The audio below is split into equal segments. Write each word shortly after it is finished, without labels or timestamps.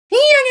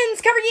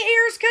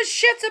your ears, cause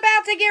shit's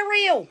about to get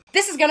real.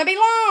 This is gonna be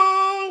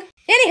long.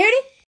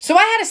 Anywhooty. So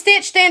I had a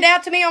stitch stand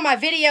out to me on my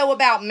video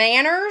about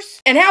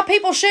manners and how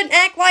people shouldn't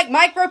act like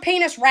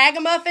micro-penis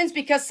ragamuffins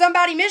because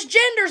somebody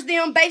misgenders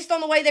them based on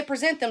the way they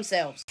present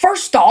themselves.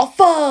 First off,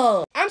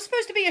 I'm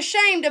supposed to be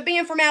ashamed of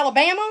being from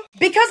Alabama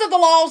because of the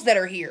laws that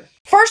are here.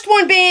 First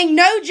one being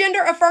no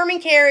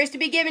gender-affirming care is to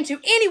be given to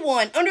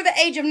anyone under the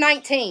age of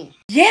 19.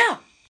 Yeah,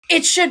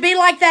 it should be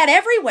like that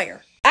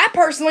everywhere. I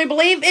personally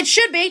believe it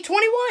should be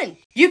 21.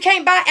 You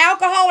can't buy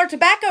alcohol or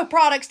tobacco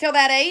products till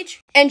that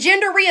age. And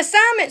gender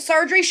reassignment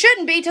surgery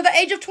shouldn't be till the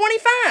age of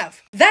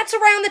 25. That's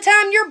around the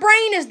time your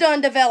brain is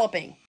done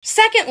developing.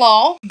 Second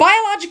law,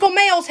 biological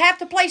males have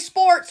to play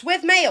sports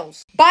with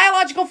males.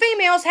 Biological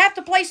females have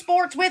to play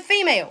sports with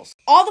females.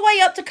 All the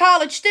way up to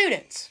college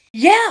students.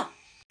 Yeah,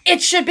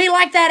 it should be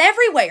like that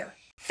everywhere.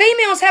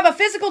 Females have a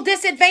physical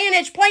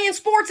disadvantage playing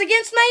sports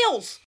against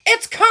males.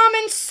 It's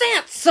common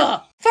sense.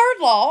 Third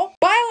law,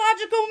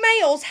 biological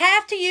males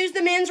have to use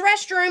the men's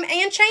restroom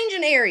and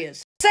changing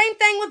areas. Same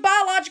thing with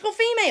biological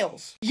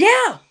females.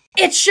 Yeah,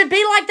 it should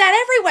be like that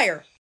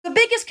everywhere. The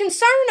biggest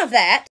concern of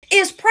that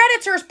is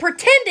predators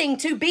pretending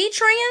to be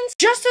trans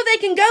just so they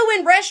can go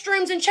in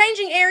restrooms and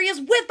changing areas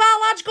with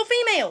biological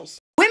females.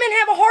 Women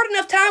have a hard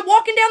enough time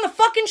walking down the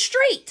fucking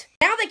street.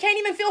 Now they can't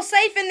even feel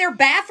safe in their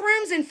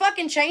bathrooms and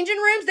fucking changing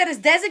rooms that is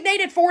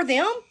designated for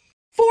them.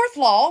 Fourth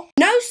law,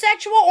 no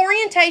sexual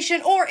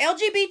orientation or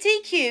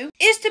LGBTQ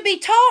is to be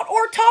taught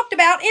or talked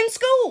about in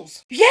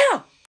schools.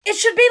 Yeah, it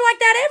should be like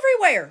that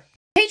everywhere.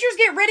 Teachers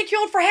get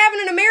ridiculed for having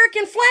an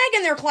American flag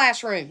in their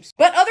classrooms,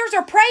 but others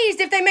are praised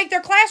if they make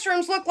their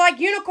classrooms look like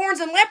unicorns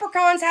and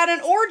leprechauns had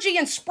an orgy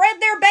and spread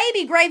their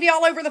baby gravy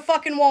all over the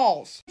fucking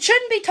walls. It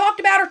shouldn't be talked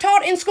about or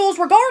taught in schools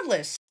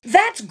regardless.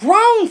 That's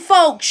grown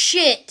folk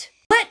shit.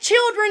 Let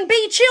children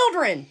be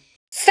children.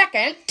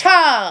 Second,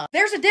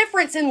 there's a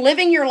difference in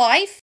living your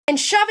life and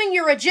shoving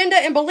your agenda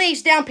and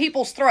beliefs down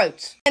people's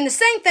throats. And the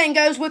same thing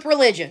goes with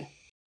religion.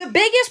 The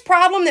biggest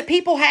problem that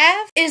people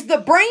have is the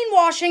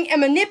brainwashing and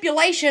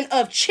manipulation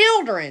of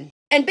children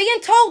and being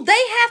told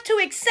they have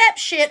to accept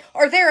shit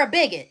or they're a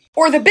bigot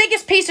or the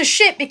biggest piece of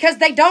shit because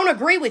they don't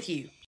agree with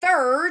you.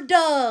 Third,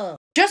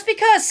 just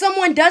because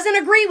someone doesn't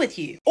agree with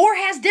you or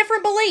has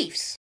different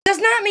beliefs does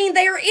not mean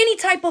they are any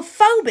type of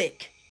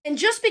phobic. And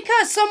just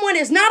because someone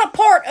is not a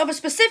part of a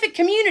specific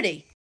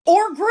community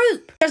or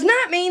group does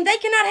not mean they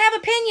cannot have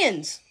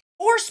opinions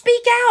or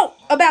speak out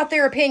about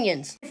their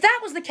opinions. If that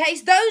was the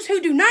case, those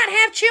who do not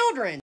have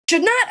children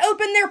should not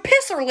open their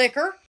pisser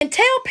liquor and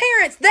tell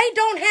parents they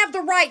don't have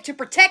the right to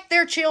protect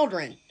their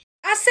children.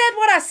 I said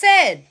what I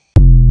said.